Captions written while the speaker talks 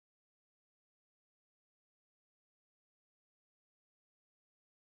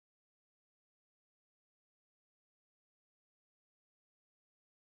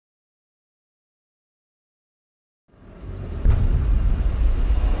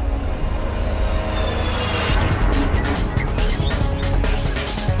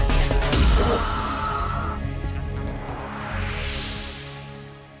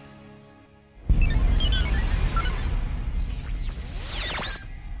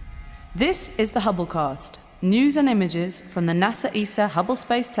This is the Hubblecast, news and images from the NASA ESA Hubble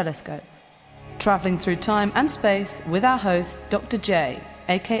Space Telescope. Travelling through time and space with our host, Dr. J,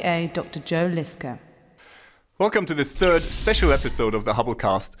 aka Dr. Joe Liska. Welcome to this third special episode of the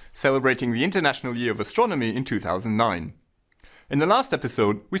Hubblecast, celebrating the International Year of Astronomy in 2009. In the last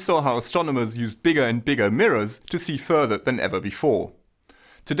episode, we saw how astronomers used bigger and bigger mirrors to see further than ever before.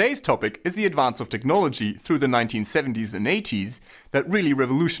 Today's topic is the advance of technology through the 1970s and 80s that really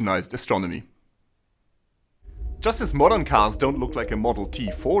revolutionized astronomy. Just as modern cars don't look like a Model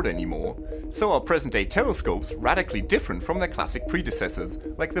T Ford anymore, so are present-day telescopes radically different from their classic predecessors,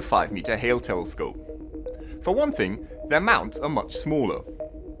 like the 5-meter Hale telescope. For one thing, their mounts are much smaller.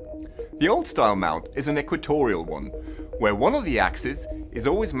 The old-style mount is an equatorial one, where one of the axes is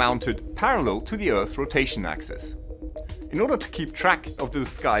always mounted parallel to the Earth's rotation axis. In order to keep track of the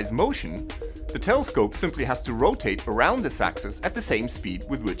sky's motion, the telescope simply has to rotate around this axis at the same speed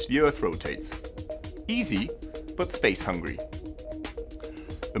with which the Earth rotates. Easy, but space-hungry.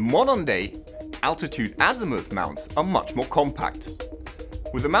 The modern-day altitude azimuth mounts are much more compact.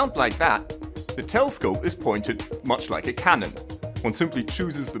 With a mount like that, the telescope is pointed much like a cannon. One simply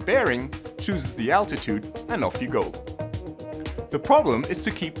chooses the bearing, chooses the altitude, and off you go. The problem is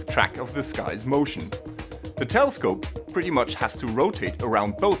to keep track of the sky's motion. The telescope pretty much has to rotate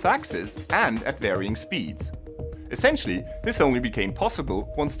around both axes and at varying speeds. Essentially, this only became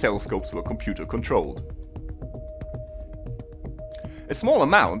possible once telescopes were computer-controlled. A smaller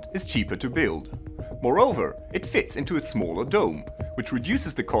mount is cheaper to build. Moreover, it fits into a smaller dome, which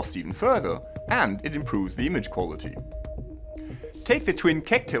reduces the cost even further, and it improves the image quality. Take the twin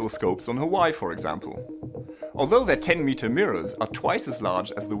Keck telescopes on Hawaii, for example. Although their 10-meter mirrors are twice as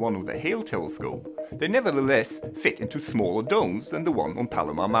large as the one of the Hale telescope, they nevertheless fit into smaller domes than the one on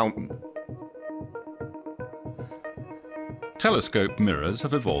Palomar Mountain. Telescope mirrors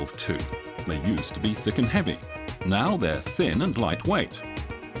have evolved too. They used to be thick and heavy. Now they're thin and lightweight.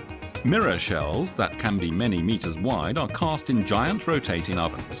 Mirror shells that can be many meters wide are cast in giant rotating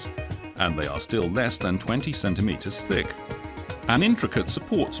ovens, and they are still less than 20 centimeters thick. An intricate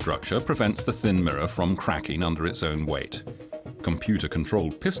support structure prevents the thin mirror from cracking under its own weight.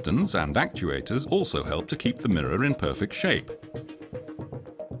 Computer-controlled pistons and actuators also help to keep the mirror in perfect shape.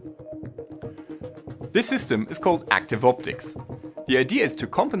 This system is called active optics. The idea is to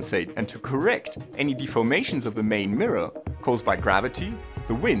compensate and to correct any deformations of the main mirror caused by gravity,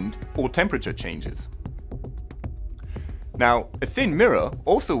 the wind, or temperature changes. Now, a thin mirror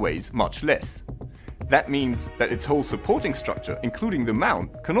also weighs much less. That means that its whole supporting structure, including the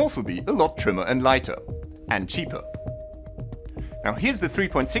mount, can also be a lot trimmer and lighter, and cheaper. Now here's the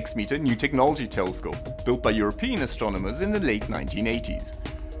 3.6-meter New Technology telescope, built by European astronomers in the late 1980s.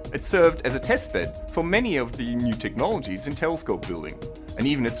 It served as a testbed for many of the new technologies in telescope building, and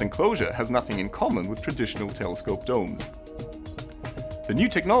even its enclosure has nothing in common with traditional telescope domes. The New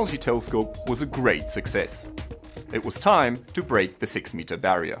Technology telescope was a great success. It was time to break the 6-meter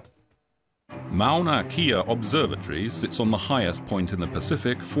barrier. Mauna Kea Observatory sits on the highest point in the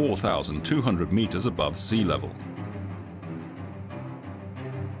Pacific, 4,200 meters above sea level.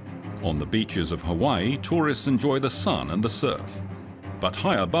 On the beaches of Hawaii, tourists enjoy the sun and the surf. But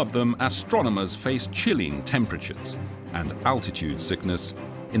high above them, astronomers face chilling temperatures and altitude sickness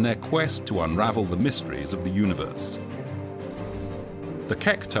in their quest to unravel the mysteries of the universe. The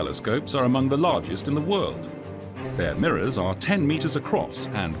Keck telescopes are among the largest in the world. Their mirrors are 10 meters across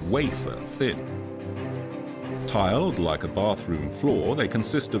and wafer thin. Tiled like a bathroom floor, they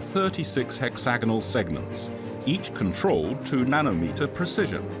consist of 36 hexagonal segments, each controlled to nanometer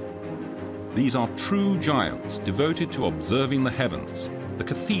precision. These are true giants devoted to observing the heavens, the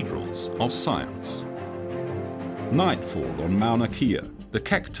cathedrals of science. Nightfall on Mauna Kea, the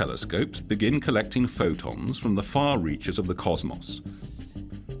Keck telescopes begin collecting photons from the far reaches of the cosmos.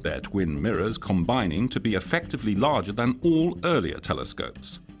 Their twin mirrors combining to be effectively larger than all earlier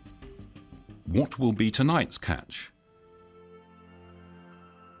telescopes. What will be tonight's catch?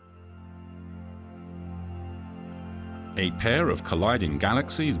 A pair of colliding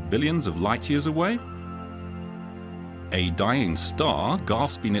galaxies billions of light years away? A dying star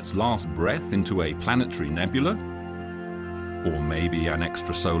gasping its last breath into a planetary nebula? Or maybe an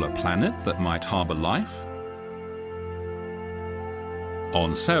extrasolar planet that might harbor life?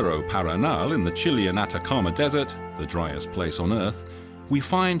 On Cerro Paranal in the Chilean Atacama Desert, the driest place on Earth, we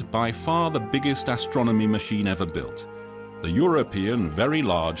find by far the biggest astronomy machine ever built, the European Very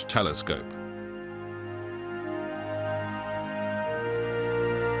Large Telescope.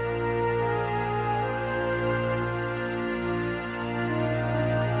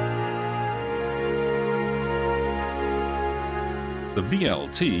 The The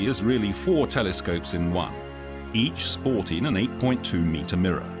VLT is really 4 telescopes in one, each sporting an 8.2 meter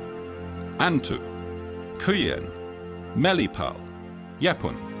mirror. Antu, Kuyen, Melipal,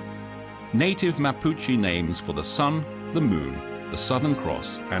 Yepun, native Mapuche names for the Sun, the Moon, the Southern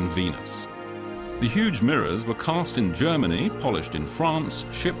Cross and Venus. The huge mirrors were cast in Germany, polished in France,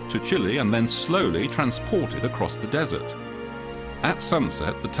 shipped to Chile and then slowly transported across the desert. At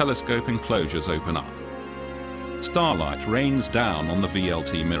sunset, the telescope enclosures open up. Starlight rains down on the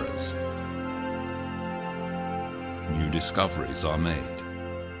VLT mirrors. New discoveries are made.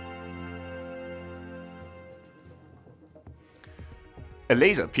 A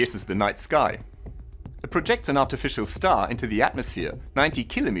laser pierces the night sky. It projects an artificial star into the atmosphere 90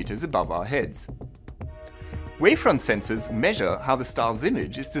 kilometers above our heads. Wavefront sensors measure how the star's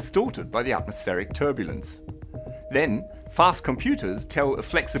image is distorted by the atmospheric turbulence. Then, fast computers tell a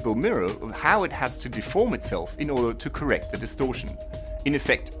flexible mirror of how it has to deform itself in order to correct the distortion, in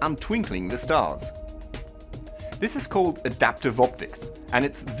effect untwinkling the stars. This is called adaptive optics, and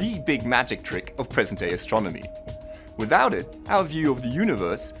it's the big magic trick of present-day astronomy. Without it, our view of the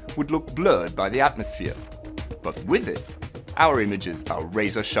universe would look blurred by the atmosphere. But with it, our images are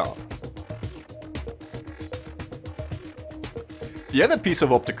razor sharp. The other piece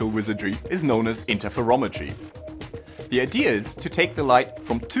of optical wizardry is known as interferometry. The idea is to take the light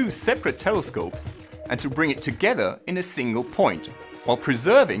from 2 separate telescopes and to bring it together in a single point, while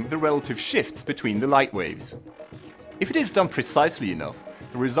preserving the relative shifts between the light waves. If it is done precisely enough,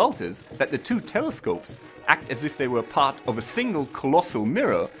 the result is that the 2 telescopes act as if they were part of a single colossal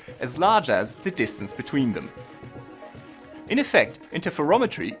mirror as large as the distance between them. In effect,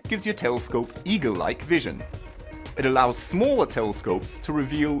 interferometry gives your telescope eagle-like vision. It allows smaller telescopes to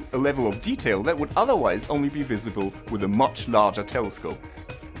reveal a level of detail that would otherwise only be visible with a much larger telescope.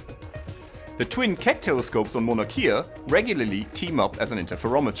 The twin Keck telescopes on Mauna Kea regularly team up as an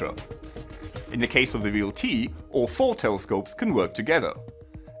interferometer. In the case of the VLT, all 4 telescopes can work together.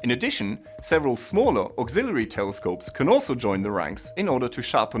 In addition, several smaller auxiliary telescopes can also join the ranks in order to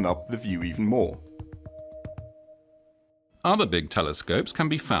sharpen up the view even more. Other big telescopes can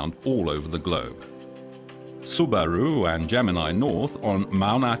be found all over the globe. Subaru and Gemini North on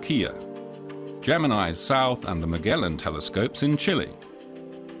Mauna Kea, Gemini South and the Magellan telescopes in Chile,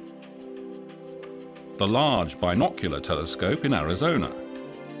 the Large Binocular Telescope in Arizona.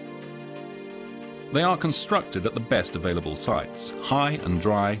 They are constructed at the best available sites, high and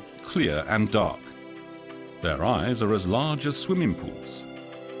dry, clear and dark. Their eyes are as large as swimming pools,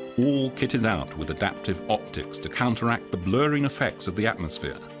 all kitted out with adaptive optics to counteract the blurring effects of the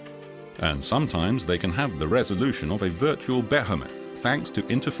atmosphere. And sometimes they can have the resolution of a virtual behemoth thanks to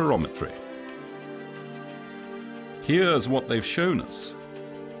interferometry. Here's what they've shown us.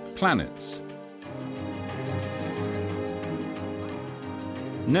 Planets,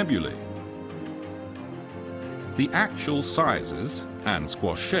 nebulae, the actual sizes and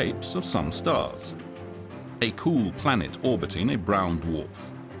squash shapes of some stars, a cool planet orbiting a brown dwarf,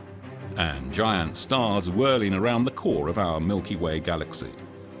 and giant stars whirling around the core of our Milky Way galaxy,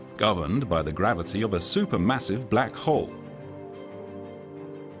 governed by the gravity of a supermassive black hole.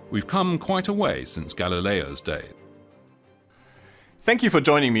 We've come quite a way since Galileo's day. Thank you for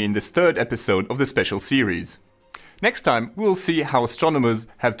joining me in this 3rd episode of the special series. Next time, we'll see how astronomers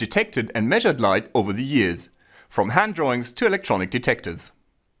have detected and measured light over the years, from hand drawings to electronic detectors.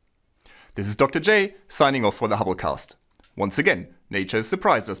 This is Dr. J, signing off for the Hubblecast. Once again, nature has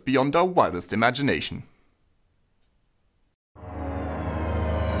surprised us beyond our wildest imagination.